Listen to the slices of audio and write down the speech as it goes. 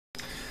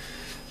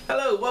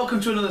Hello, welcome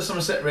to another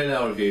Somerset Red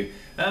Ale review.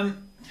 I've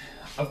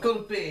got a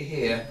beer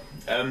here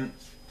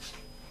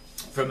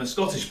from a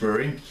Scottish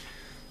brewery,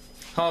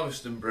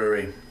 Harviestoun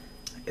Brewery.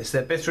 It's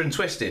their Bitter and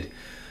Twisted.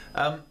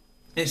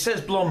 It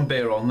says blonde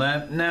beer on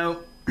there. Now,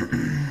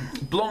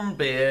 blonde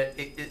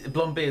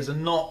beers are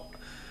not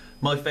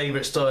my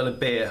favourite style of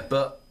beer,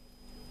 but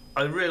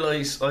I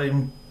realise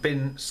I've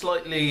been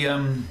slightly,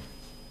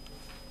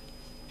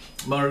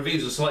 my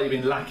reviews have slightly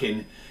been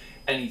lacking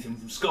anything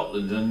from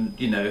Scotland, and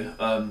you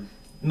know,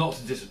 not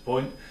to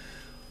disappoint,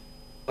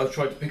 I've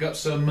tried to pick up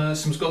some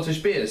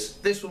Scottish beers.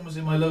 This one was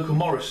in my local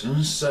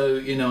Morrison's, so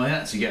you know I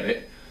had to get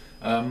it,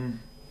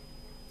 and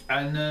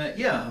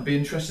yeah, I'd be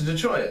interested to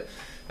try it.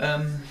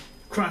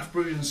 Craft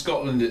brewed in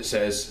Scotland, it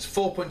says. It's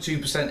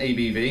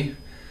 4.2%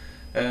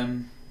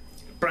 ABV,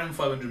 brown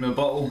 500ml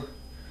bottle,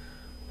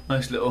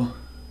 nice little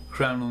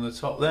crown on the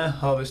top there.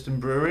 Harviestoun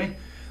Brewery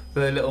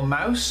with a little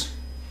mouse,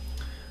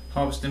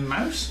 Harviestoun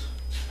mouse.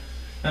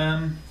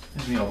 There's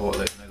the other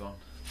bottle opener gone.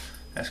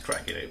 Let's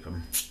crack it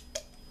open.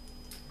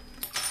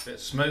 Bit of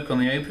smoke on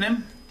the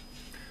opening.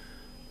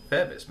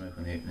 Fair bit of smoke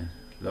on the opening.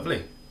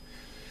 Lovely.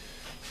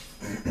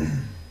 Here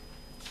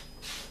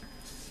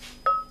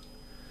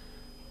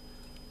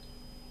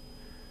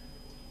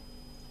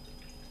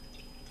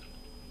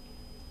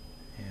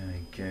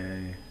we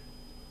go.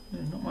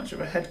 Not much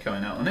of a head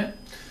coming out on it.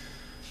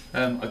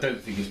 I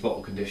don't think it's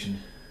bottle conditioned.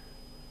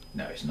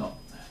 No, it's not.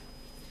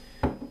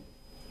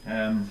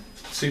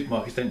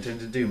 Supermarkets don't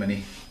tend to do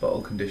many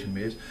bottle conditioned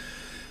beers.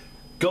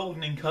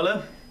 Golden in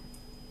colour,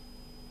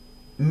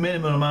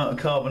 minimal amount of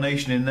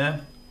carbonation in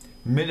there,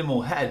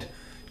 minimal head,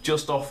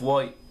 just off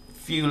white,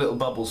 few little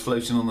bubbles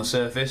floating on the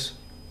surface.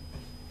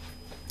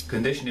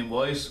 Conditioning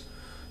wise,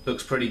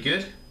 looks pretty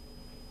good.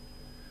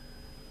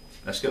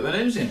 Let's get the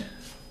nose in.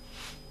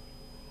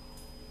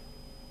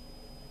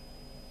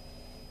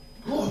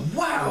 Oh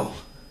wow!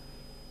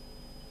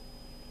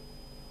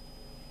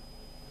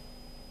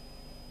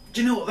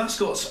 Do you know what, that's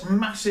got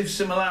massive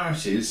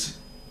similarities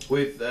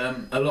with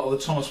a lot of the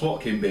Thomas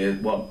Watkin beer,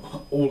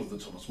 well, all of the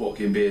Thomas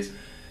Watkin beers.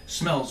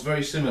 Smells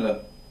very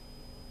similar.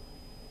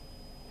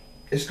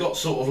 It's got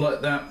sort of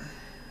like that,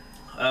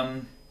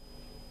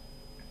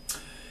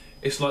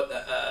 it's like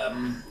that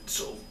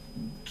sort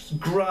of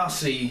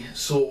grassy,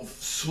 sort of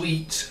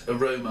sweet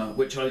aroma,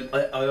 which I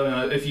don't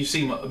know, if you've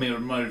seen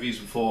my reviews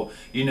before,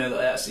 you know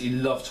that I absolutely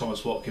love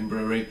Thomas Watkin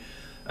Brewery,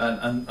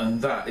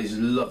 and that is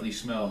a lovely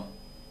smell.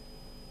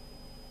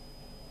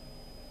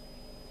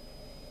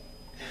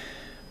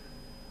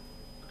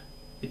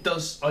 It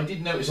does, I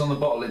did notice on the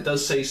bottle, it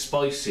does say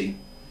spicy,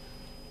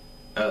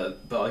 but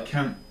I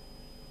can't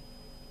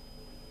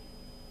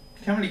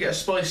really get a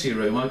spicy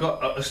aroma. I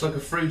got, it's like a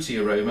fruity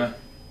aroma.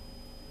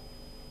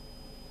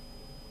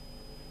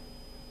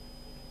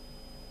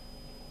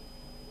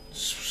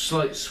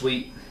 Slight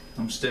sweet.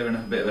 I'm stirring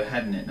up a bit of a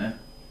head in it now.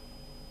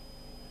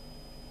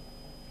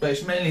 But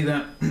it's mainly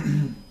that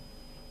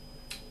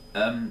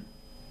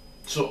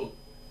sort of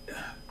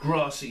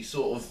grassy,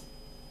 sort of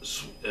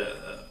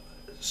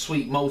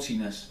sweet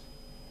maltiness,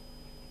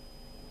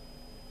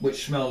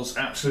 which smells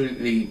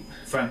absolutely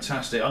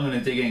fantastic. I'm going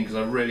to dig in because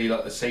I really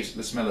like the taste,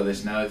 the smell of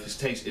this now. If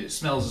it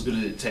smells as good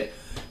as it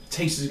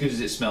tastes as good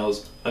as it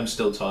smells. I'm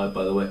still tired,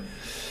 by the way.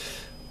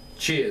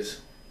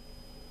 Cheers.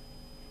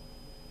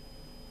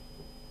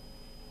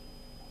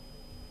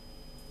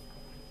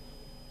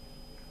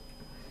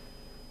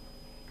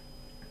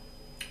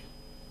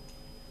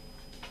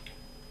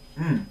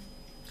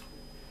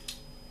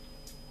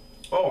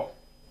 Oh,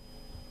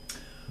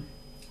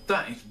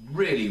 that is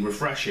really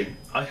refreshing.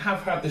 I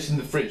have had this in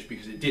the fridge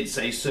because it did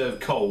say serve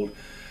cold,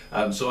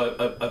 so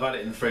I've had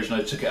it in the fridge and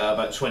I took it out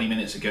about 20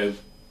 minutes ago.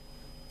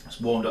 It's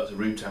warmed up to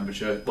room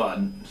temperature, but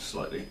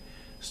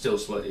still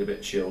slightly a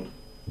bit chilled.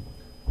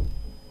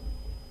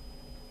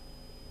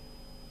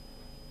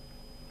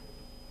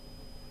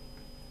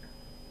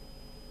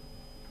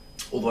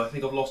 Although I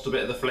think I've lost a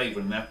bit of the flavour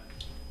in there.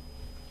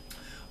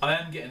 I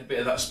am getting a bit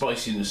of that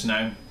spiciness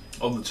now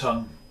on the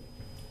tongue.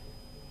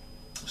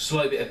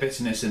 Slight bit of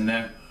bitterness in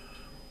there,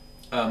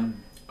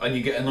 and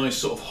you get a nice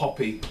sort of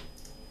hoppy,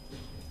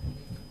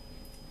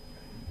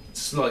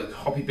 slight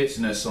hoppy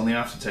bitterness on the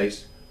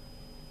aftertaste.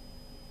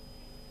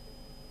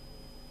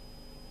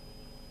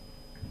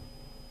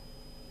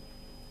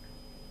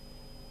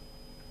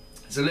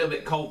 It's a little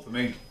bit cold for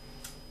me.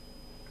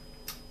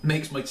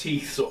 Makes my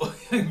teeth sort of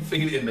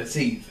feel it in my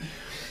teeth.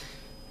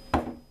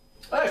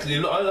 Actually,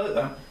 look, I like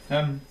that.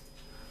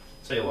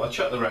 Tell you what, I'll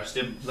chuck the rest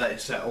in, let it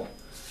settle.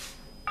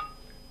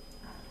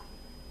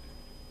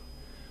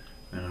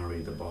 And I'll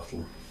read the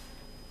bottle.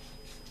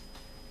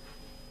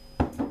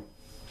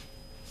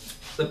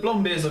 The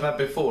blonde beers I've had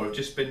before have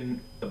just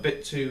been a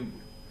bit too,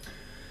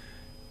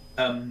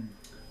 pardon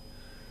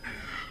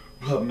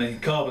me,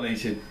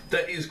 carbonated.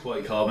 That is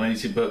quite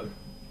carbonated, but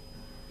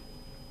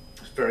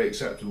it's very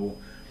acceptable.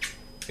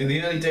 In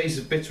the early days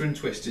of Bitter and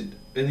Twisted,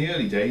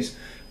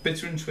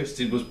 Bitter and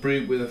Twisted was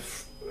brewed with a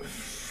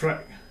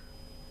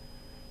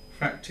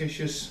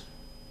fractious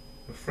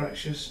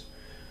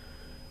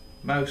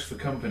mouse for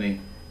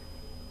company.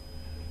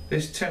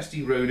 This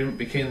testy rodent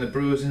became the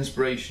brewer's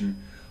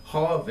inspiration.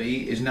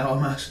 Harvey is now a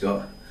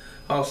mascot.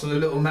 Oh, so the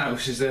little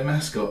mouse is their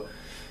mascot.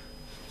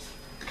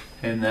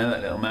 In there,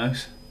 that little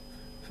mouse.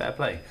 Fair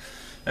play.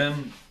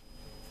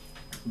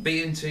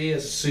 B&T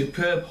has a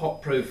superb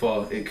hop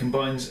profile. It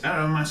combines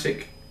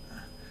aromatic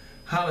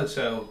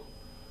Hallertau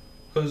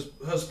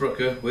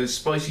Husbrucker with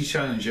spicy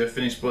Challenger,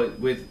 finished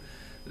with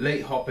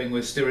late hopping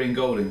with Styrian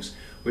Goldings,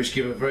 which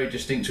give a very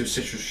distinctive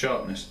citrus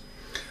sharpness.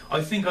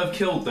 I think I've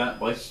killed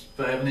that by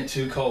having it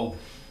too cold.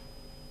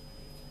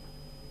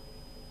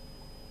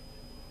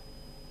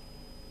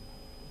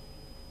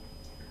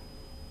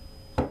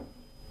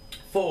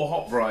 Four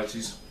hop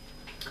varieties.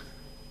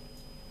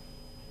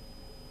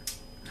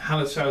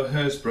 Hallertau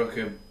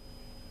Hersbrucker.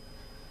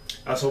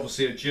 That's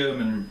obviously a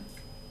German,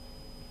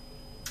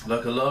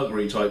 like a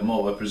lagery type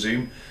malt, I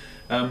presume.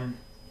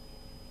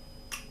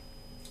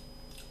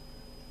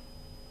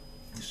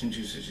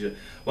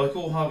 Like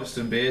all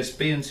Harviestoun beers,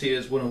 B&T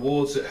has won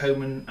awards at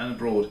home and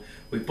abroad.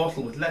 We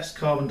bottle with less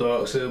carbon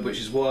dioxide,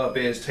 which is why our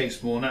beers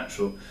taste more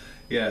natural.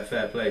 Yeah,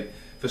 fair play.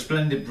 For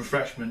splendid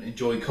refreshment,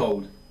 enjoy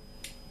cold.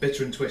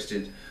 Bitter and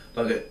twisted,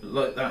 like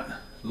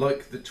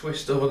the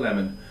twist of a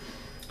lemon.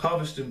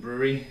 Harviestoun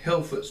Brewery,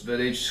 Hillforts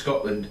Village,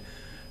 Scotland.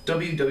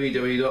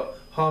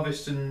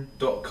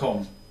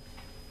 www.harviestoun.com.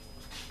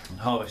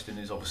 Harviestoun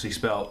is obviously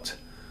spelt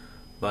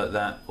like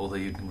that, although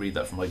you can read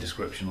that from my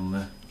description on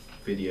the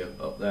video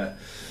up there.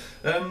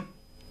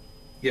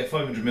 Yeah,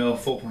 500ml,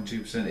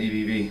 4.2%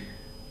 ABV.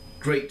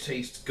 Great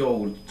Taste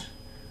Gold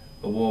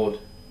Award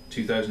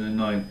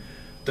 2009.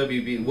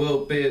 WB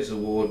World Beers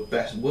Award,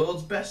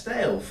 World's Best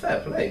Ale, fair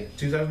play,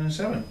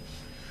 2007.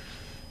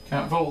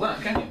 Can't fault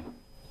that, can you?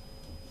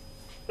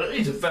 It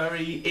is a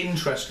very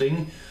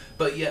interesting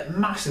but yet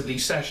massively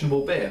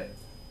sessionable beer.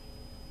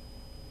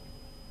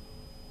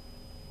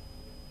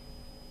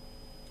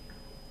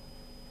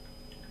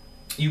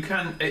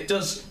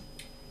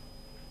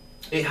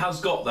 It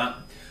has got that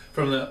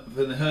from the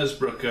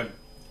Hersbrucker,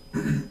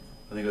 I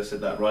think I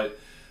said that right,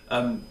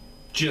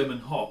 German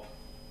hop.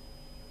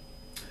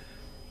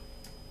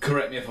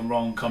 Correct me if I'm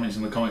wrong, comments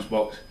in the comments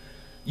box.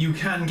 You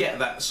can get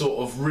that sort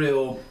of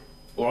real,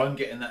 or I'm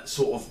getting that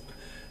sort of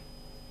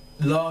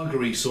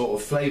lagery sort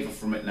of flavour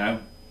from it now.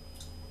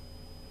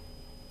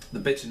 The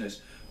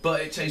bitterness.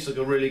 But it tastes like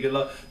a really good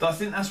lager. I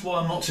think that's why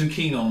I'm not too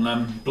keen on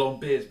blonde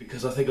beers,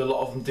 because I think a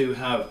lot of them do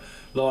have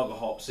lager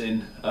hops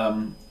in.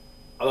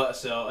 Like I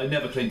say, I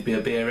never claim to be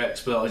a beer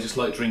expert. I just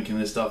like drinking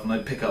this stuff and I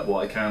pick up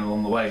what I can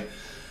along the way.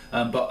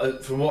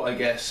 But from what I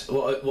guess,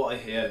 what I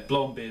hear,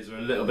 blonde beers are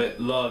a little bit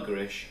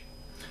lagerish.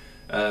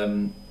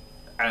 And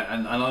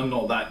I'm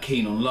not that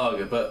keen on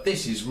lager, but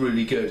this is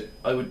really good.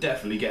 I would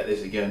definitely get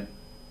this again.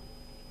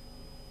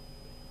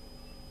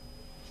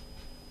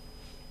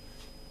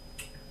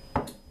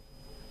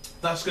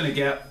 That's getting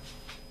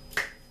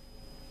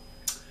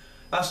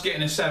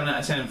a 7 out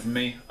of 10 from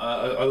me.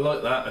 I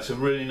like that. It's a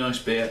really nice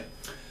beer.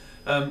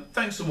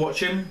 Thanks for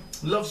watching.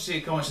 Love to see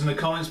your comments in the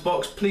comments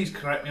box. Please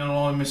correct me on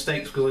all my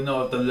mistakes, because I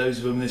know I've done loads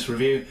of them in this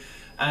review.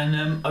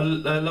 And I'd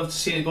love to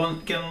see you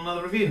get on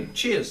another review.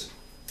 Cheers.